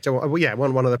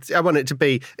 One of the, I want it to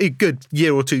be a good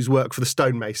year or two's work for the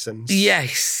stonemasons.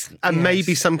 Yes. And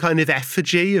maybe some kind of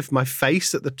effigy of my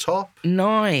face at the top.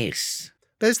 Nice.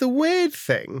 There's the weird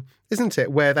thing, isn't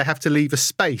it, where they have to leave a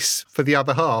space for the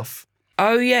other half.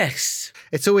 Oh, yes.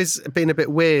 It's always been a bit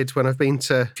weird when I've been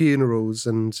to funerals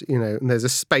and, and there's a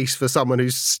space for someone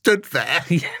who's stood there.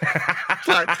 It's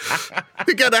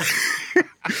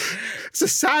a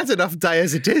sad enough day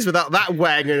as it is without that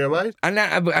wang in your mind. And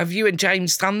have you and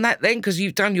James done that then? Because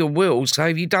you've done your will, so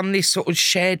have you done this sort of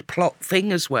shared plot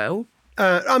thing as well?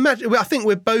 I think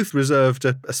we're both reserved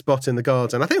a spot in the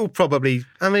garden. I think we'll probably,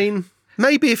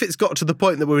 maybe if it's got to the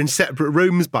point that we're in separate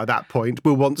rooms by that point,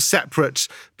 we'll want separate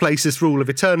places for all of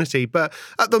eternity. But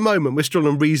at the moment, we're still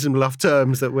on reasonable enough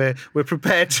terms that we're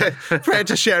prepared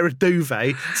to share a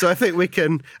duvet. So I think we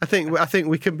can. I think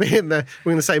we can be in the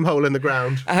same hole in the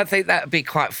ground. I think that would be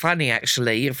quite funny,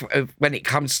 actually, if when it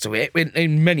comes to it,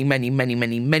 in many, many, many,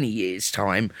 many, many years'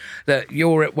 time, that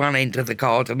you're at one end of the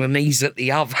garden and he's at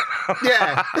the other.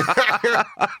 Yeah.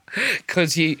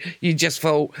 Because you just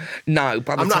thought, no.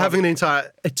 I'm not having an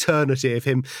entire eternity of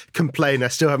him complaining I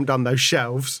still haven't done those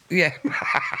shelves. Yeah.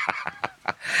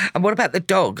 And what about the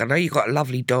dog? I know you've got a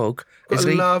lovely dog.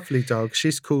 Lovely dog.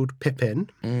 She's called Pippin.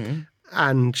 Mm-hmm.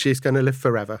 And she's going to live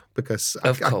forever because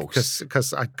I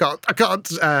can't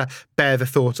bear the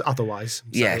thought otherwise. So,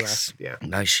 yes. Yeah.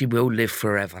 No, she will live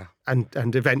forever. And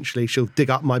eventually she'll dig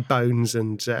up my bones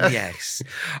and yes.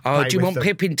 Oh, do you want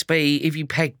Pippin to be, if you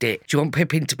pegged it, do you want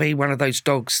Pippin to be one of those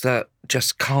dogs that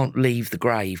just can't leave the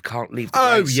grave, can't leave the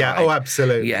graveside? Oh, yeah. Oh,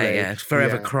 absolutely. Yeah.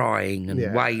 Forever crying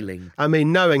and wailing.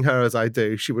 Knowing her as I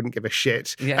do, she wouldn't give a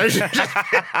shit. Yeah.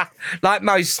 Like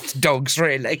most dogs,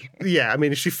 really. Yeah,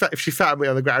 if she found me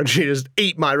on the ground, she'd just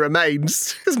eat my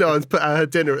remains because no one's put her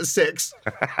dinner at 6.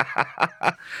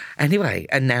 Anyway,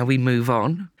 and now we move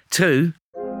on to...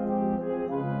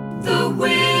 The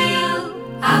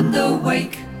Will and the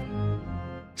Wake.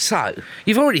 So,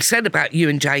 you've already said about you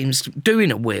and James doing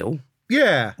a will.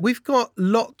 Yeah, we've got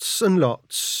lots and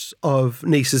lots of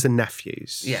nieces and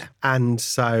nephews. Yeah. And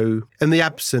so, in the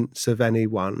absence of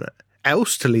anyone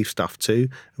else to leave stuff to,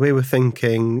 we were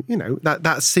thinking,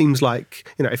 that seems like,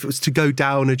 if it was to go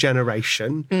down a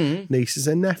generation, nieces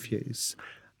and nephews.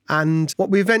 And what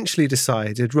we eventually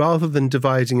decided, rather than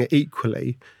dividing it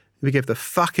equally, we give the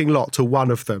fucking lot to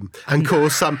one of them and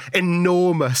cause some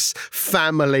enormous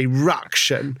family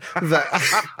ruction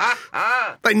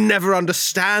that they never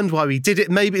understand why we did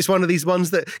it. Maybe it's one of these ones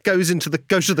that goes to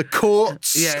the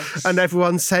courts, and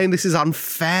everyone's saying this is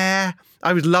unfair.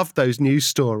 I would love those news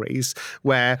stories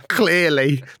where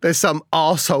clearly there's some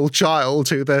arsehole child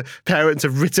who the parents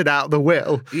have written out the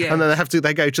will, and then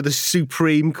they go to the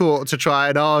Supreme Court to try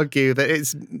and argue that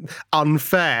it's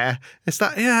unfair. It's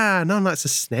like, no one likes a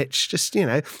snitch. Just,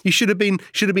 you should have been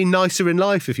nicer in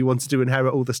life if you wanted to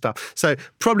inherit all the stuff. So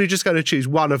probably just going to choose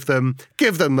one of them,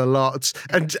 give them the lot,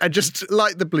 and just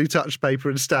light the blue touch paper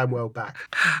and stand well back.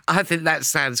 I think that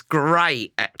sounds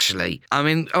great, actually. I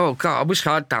mean, oh God, I wish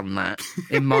I'd done that.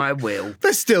 In my will.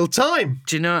 There's still time.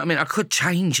 Do you know what I mean? I could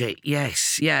change it,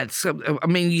 yes. Yeah. So, I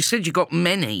mean, you said you got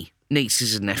many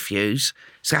nieces and nephews.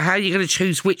 So how are you going to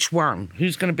choose which one?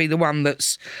 Who's going to be the one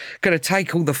that's going to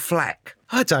take all the flack?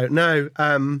 I don't know.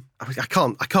 I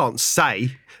can't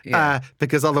say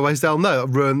because otherwise they'll know. It'll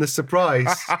ruin the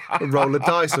surprise. Roll a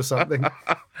dice or something.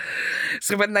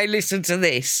 So when they listen to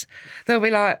this, they'll be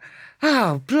like,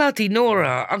 oh, bloody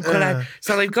Nora, Uncle Ad.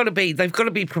 So they've got to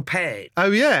be prepared.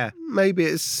 Oh, yeah. Maybe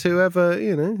it's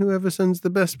whoever sends the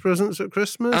best presents at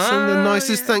Christmas and the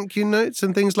nicest thank you notes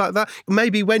and things like that.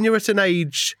 Maybe when you're at an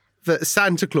age that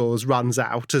Santa Claus runs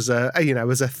out as a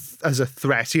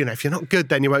threat. If you're not good,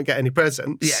 then you won't get any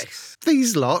presents. Yes.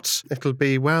 These lot, it'll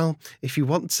be, well, if you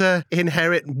want to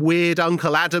inherit weird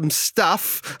Uncle Adam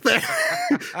stuff, then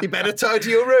you better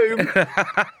tidy your room.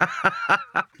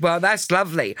 Well, that's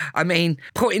lovely. I mean,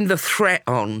 putting the threat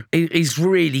on is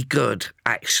really good,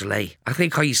 actually. I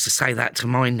think I used to say that to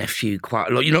my nephew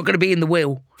quite a lot. You're not going to be in the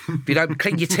will. If you don't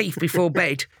clean your teeth before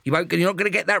bed, you're not going to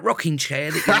get that rocking chair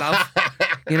that you love.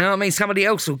 You know what I mean? Somebody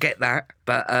else will get that.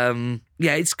 But,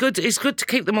 it's good. It's good to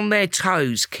keep them on their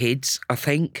toes, kids, I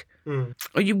think.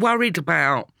 Are you worried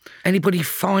about anybody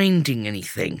finding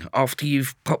anything after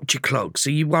you've popped your clogs?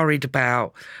 Are you worried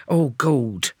about, oh,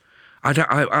 God,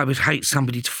 I would hate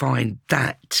somebody to find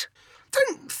that?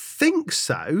 Don't think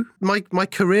so. My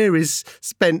career is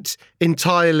spent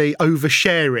entirely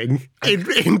oversharing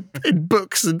in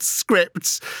books and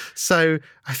scripts. So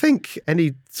I think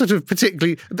any sort of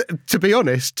particularly, to be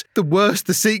honest, the worse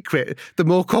the secret, the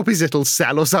more copies it'll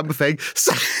sell or something.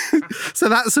 So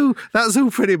that's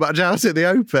all pretty much out in the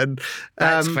open.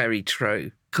 That's very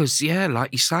true. Because,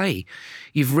 like you say,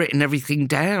 you've written everything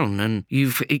down and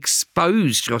you've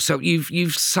exposed yourself.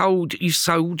 You've sold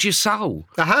your soul.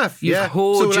 I have, You've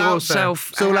hoarded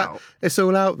yourself out. It's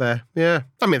all out there, yeah.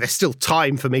 I mean, there's still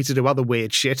time for me to do other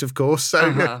weird shit, of course.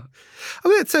 So,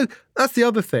 so that's the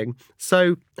other thing.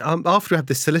 So after we had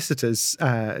this solicitors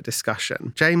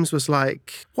discussion, James was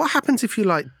like, what happens if you,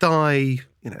 die,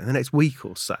 in the next week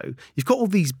or so? You've got all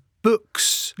these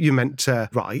books you're meant to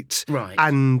write. Right.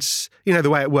 And, the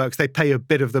way it works, they pay a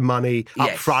bit of the money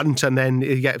up front and then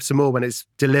you get some more when it's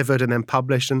delivered and then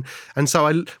published. And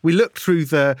so we looked through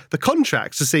the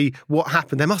contracts to see what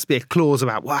happened. There must be a clause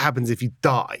about what happens if you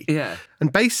die. Yeah.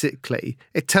 And basically,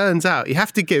 it turns out you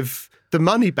have to give the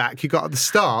money back you got at the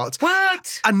start.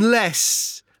 What?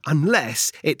 Unless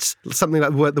it's something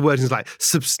like the wording is like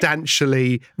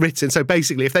substantially written. So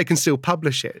basically, if they can still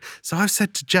publish it. So I've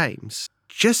said to James,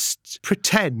 just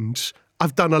pretend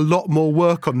I've done a lot more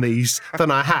work on these than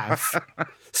I have.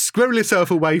 Squirrel yourself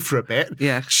away for a bit.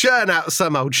 Yeah. Churn out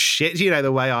some old shit,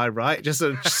 the way I write. Just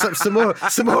some more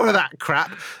of that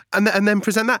crap, and then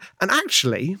present that. And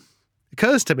actually, it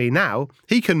occurs to me now,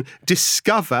 he can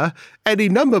discover any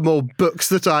number more books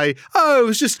that I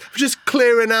was just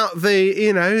clearing out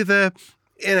the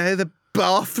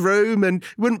bathroom and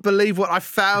wouldn't believe what I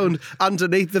found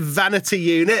underneath the vanity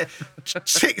unit.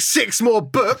 Six more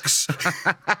books.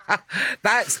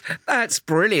 That's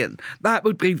brilliant. That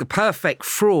would be the perfect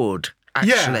fraud,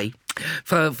 actually,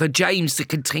 for James to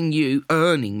continue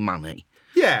earning money.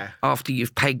 Yeah. After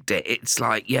you've pegged it, it's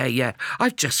like,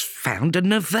 I've just found a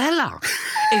novella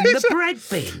in the bread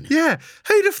bin. Yeah.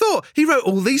 Who'd have thought? He wrote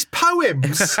all these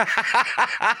poems.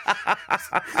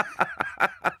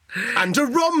 And a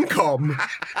rom-com.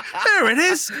 There it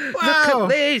is. Wow. Look at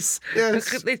this. Yes.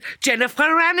 Look at this. Jennifer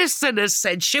Aniston has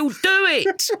said she'll do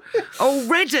it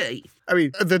already. I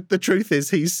mean, the truth is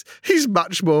he's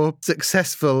much more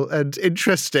successful and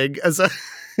interesting as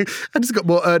And he's got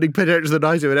more earning potential than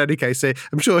I do in any case. So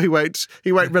I'm sure he won't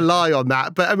rely on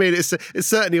that. But I mean, it's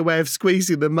certainly a way of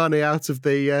squeezing the money out of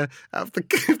the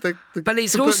But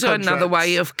it's the also book another contracts.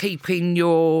 way of keeping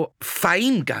your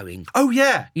fame going. Oh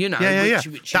yeah, You know, yeah.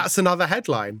 which That's another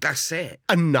headline. That's it.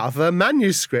 Another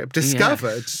manuscript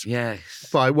discovered Yes.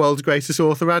 by world's greatest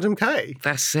author Adam Kay.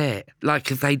 That's it.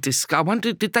 Like, if they I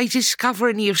wonder, did they discover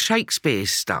any of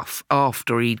Shakespeare's stuff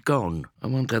after he'd gone? I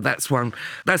wonder. That's one.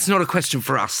 That's not a question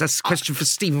for us. That's a question for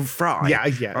Stephen Fry.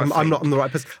 Yeah. I'm not on the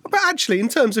right person. But actually, in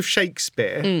terms of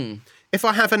Shakespeare, if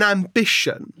I have an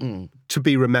ambition to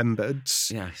be remembered,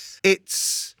 Yes.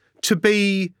 it's to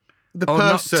be the Or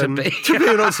not to person be. to be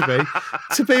or not to be,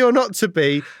 to be or not to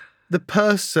be the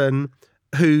person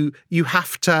who you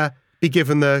have to be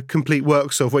given the complete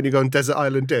works of when you go on Desert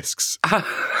Island Discs.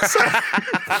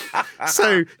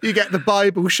 So you get the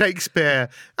Bible, Shakespeare,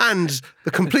 and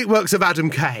the complete works of Adam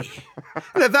Kay.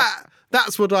 You know,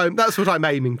 that's what I'm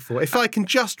aiming for. If I can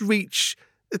just reach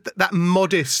that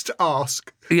modest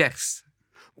ask, Yes.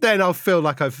 then I'll feel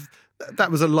like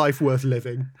that was a life worth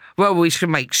living. Well, we should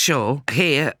make sure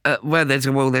here at Where There's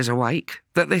a Will, There's a Wake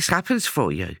that this happens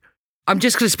for you. I'm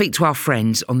just going to speak to our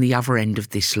friends on the other end of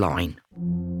this line.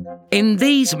 In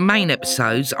these main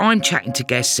episodes, I'm chatting to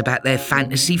guests about their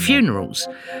fantasy funerals.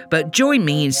 But join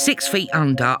me in 6 Feet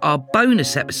Under, our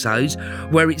bonus episodes,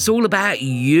 where it's all about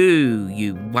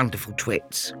you wonderful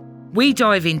twits. We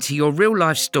dive into your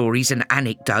real-life stories and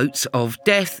anecdotes of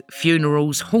death,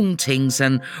 funerals, hauntings,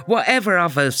 and whatever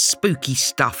other spooky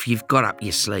stuff you've got up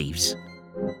your sleeves.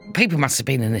 People must have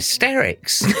been in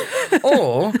hysterics.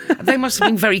 Or they must have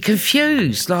been very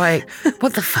confused, like,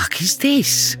 what the fuck is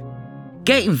this?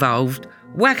 Get involved,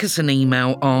 whack us an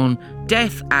email on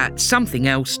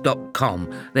death@somethingelse.com.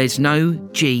 There's no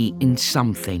G in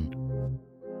something.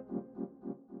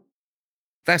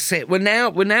 That's it. We're now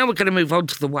going to move on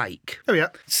to the wake. Oh yeah.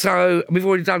 So we've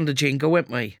already done the jingle,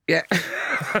 haven't we? Yeah.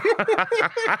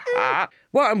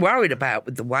 What I'm worried about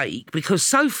with the wake, because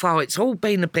so far it's all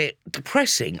been a bit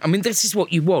depressing. I mean, this is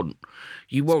what you want.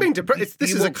 You want.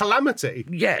 This is a calamity.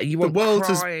 Yeah, you The want world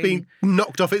crying. has been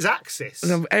knocked off its axis.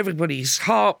 Everybody's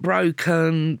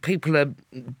heartbroken. People are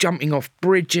jumping off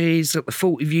bridges at the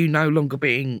thought of you no longer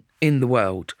being in the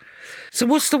world. So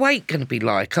what's the wake going to be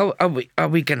like? Are we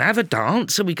going to have a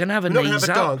dance? Are we going to have a We're not knees going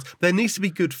to have a up? dance. There needs to be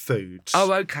good food.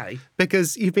 Oh, okay.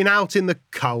 Because you've been out in the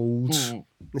cold.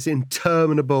 This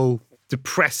interminable,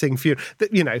 depressing funeral.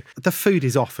 You know, the food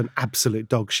is often absolute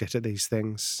dog shit at these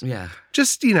things. Yeah.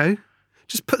 Just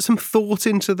put some thought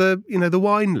into the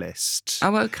wine list.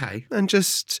 Oh, okay. And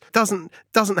just doesn't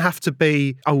have to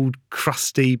be old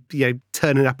crusty,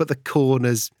 turning up at the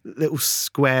corners, little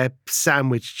square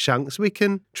sandwich chunks. We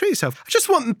can treat yourself. I just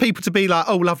want people to be like,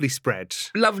 oh, lovely spread.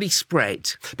 Lovely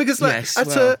spread. Because Yes,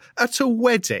 at a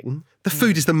wedding, the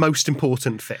food is the most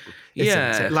important thing. Isn't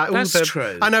Yeah, it? Like that's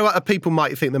true. I know people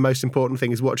might think the most important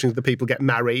thing is watching the people get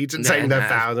married and saying their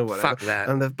vows or whatever. Fuck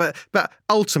that. But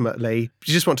ultimately,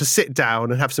 you just want to sit down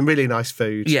and have some really nice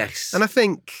food. Yes. And I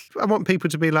want people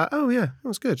to be like, oh yeah, that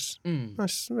was good.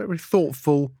 Nice, very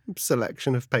thoughtful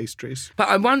selection of pastries. But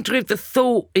I wonder if the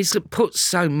thought is that puts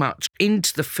so much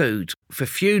into the food for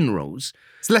funerals.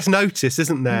 It's less notice,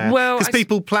 isn't there? Well, because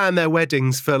people plan their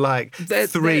weddings for like They're-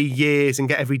 3 years and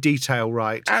get every detail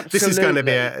right. Absolutely. This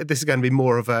is going to be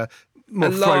more of a more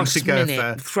A thrown last together.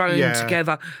 minute thrown Yeah.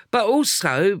 together. But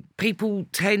also, people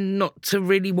tend not to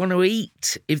really want to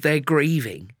eat if they're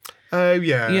grieving. Oh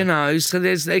yeah. So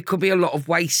there could be a lot of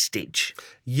wastage.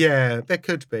 Yeah, there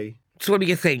could be. So what do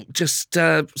you think? Just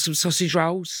some sausage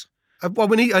rolls? Well,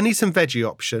 I need some veggie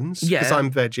options because Yeah.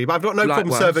 I'm veggie, but I've got no problem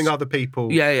Likewise. serving other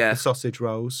people. Yeah. the sausage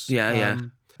rolls. Yeah.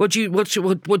 What do you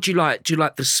like? Do you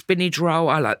like the spinach roll?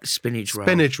 I like the spinach roll.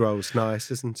 Spinach rolls, nice,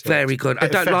 isn't it? Very good. I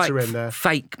Bit of don't like feta in there.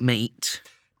 fake meat.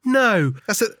 No,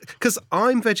 that's it. Because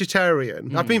I'm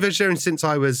vegetarian. I've been vegetarian since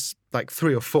I was like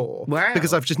 3 or 4. Wow.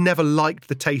 Because I've just never liked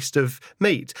the taste of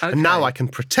meat. And now I can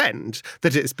pretend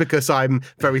that it's because I'm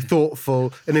very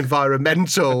thoughtful and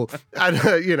environmental. And,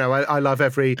 I love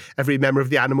every member of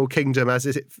the animal kingdom as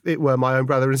if it were my own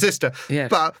brother and sister.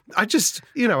 Yes. But I just,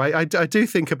 I do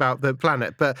think about the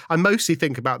planet, but I mostly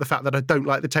think about the fact that I don't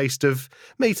like the taste of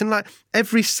meat. And like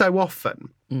every so often,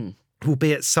 we'll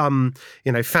be at some,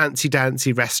 fancy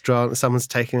dancy restaurant that someone's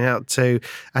taking me out to,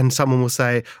 and someone will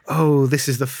say, oh, this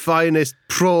is the finest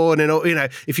prawn, and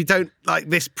if you don't like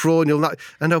this prawn, you'll not,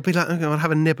 and I'll be like, okay, I'll have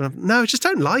a nib, and no, I just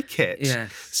don't like it. Yeah.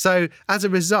 So as a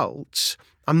result,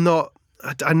 I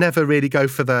never really go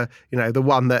for the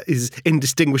one that is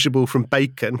indistinguishable from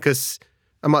bacon, because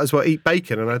I might as well eat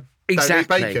bacon, and I don't eat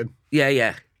bacon.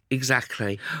 Yeah.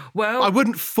 Exactly. Well, I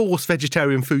wouldn't force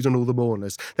vegetarian food on all the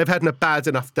mourners. They've had a bad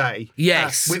enough day.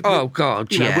 Yes.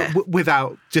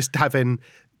 Without just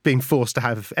being forced to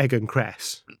have egg and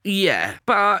cress. Yeah,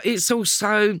 but it's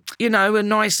also, a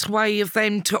nice way of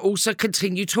them to also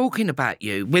continue talking about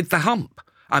you with the hump.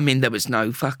 I mean, there was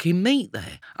no fucking meat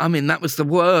there. I mean, that was the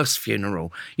worst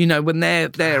funeral. When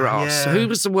they're asked, who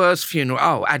was the worst funeral?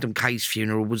 Oh, Adam Kay's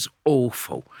funeral was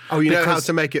awful. Oh, you know how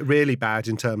to make it really bad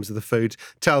in terms of the food?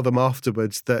 Tell them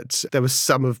afterwards that there was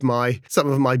some of my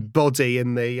body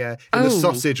in the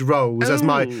sausage rolls as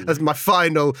my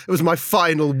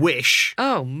final wish.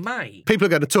 Oh, mate. People are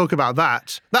going to talk about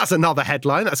that. That's another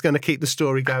headline. That's going to keep the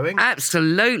story going.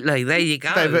 Absolutely. There you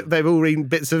go. They've all eaten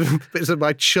bits of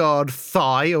my charred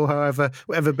thigh or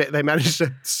whatever bit they managed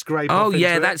to scrape off. Oh,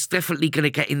 yeah, that's definitely going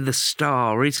to get in the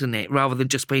Star, isn't it? Rather than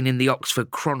just being in the Oxford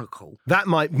Chronicle. That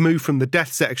might move from the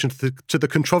death section to the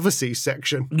controversies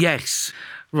section. Yes.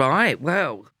 Right,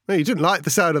 well. You didn't like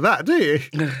the sound of that, do you?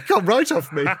 You can't write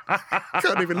off me.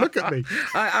 Can't even look at me.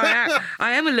 I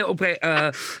am a little bit,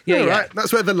 All right,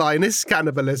 that's where the line is,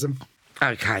 cannibalism.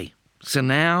 Okay, so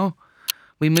now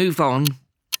we move on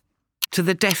to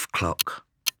the death clock.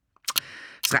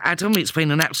 So, Adam, it's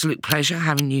been an absolute pleasure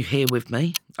having you here with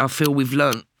me. I feel we've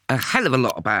learnt a hell of a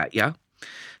lot about you.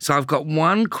 So I've got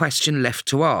one question left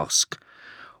to ask.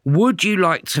 Would you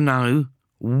like to know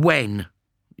when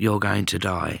you're going to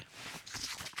die?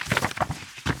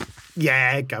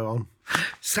 Yeah, go on.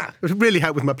 So, it would really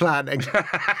help with my planning.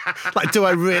 Do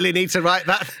I really need to write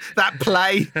that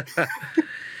play?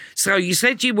 So you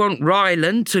said you want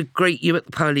Ryland to greet you at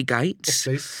the pearly gates. Yes,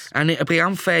 please. And it'd be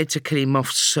unfair to kill him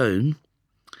off soon.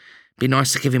 Be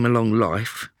nice to give him a long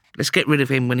life. Let's get rid of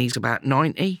him when he's about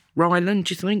 90, Ryland,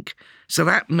 do you think? So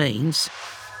that means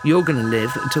you're going to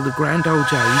live until the grand old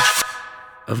age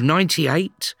of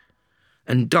 98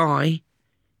 and die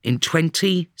in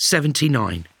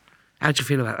 2079. How do you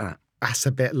feel about that? That's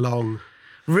a bit long.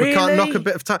 Really? We can't knock a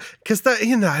bit of time. Because,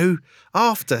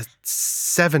 after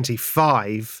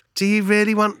 75, do you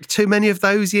really want too many of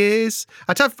those years?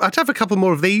 I'd have a couple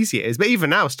more of these years, but even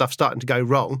now stuff's starting to go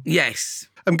wrong. Yes.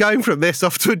 I'm going from this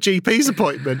off to a GP's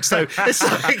appointment, so it's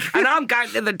like... And I'm going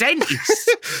to the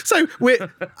dentist. So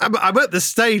I'm at the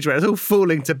stage where it's all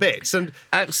falling to bits. And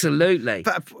absolutely.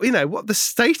 But, what the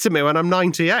state of me when I'm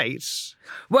 98...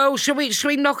 Well, should we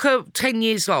knock 10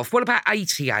 years off? What about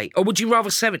 88? Or would you rather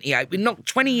 78? We knock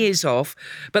 20 years off,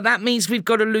 but that means we've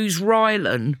got to lose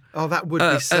Rylan. Oh, that would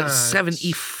be sad. At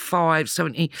 75,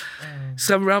 70.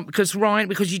 So,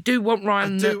 because you do want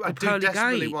Ryan at the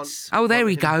pearly gates. Oh, there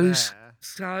he goes.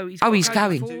 So he's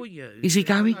going. Is he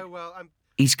going? Oh, well,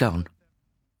 He's gone.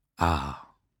 Ah.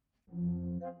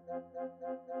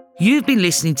 You've been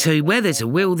listening to Where There's a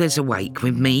Will, There's a Wake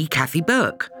with me, Kathy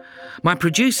Burke. My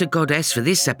producer goddess for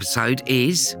this episode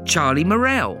is Charlie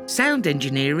Morell. Sound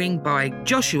engineering by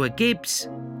Joshua Gibbs,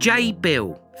 Jay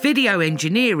Bill. Video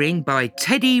engineering by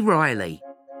Teddy Riley.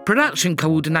 Production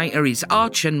coordinator is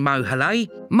Archon Mohalay.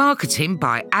 Marketing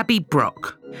by Abby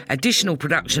Brock. Additional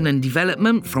production and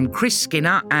development from Chris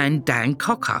Skinner and Dan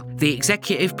Cocker. The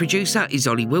executive producer is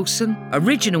Ollie Wilson.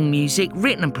 Original music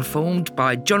written and performed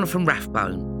by Jonathan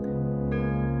Rathbone.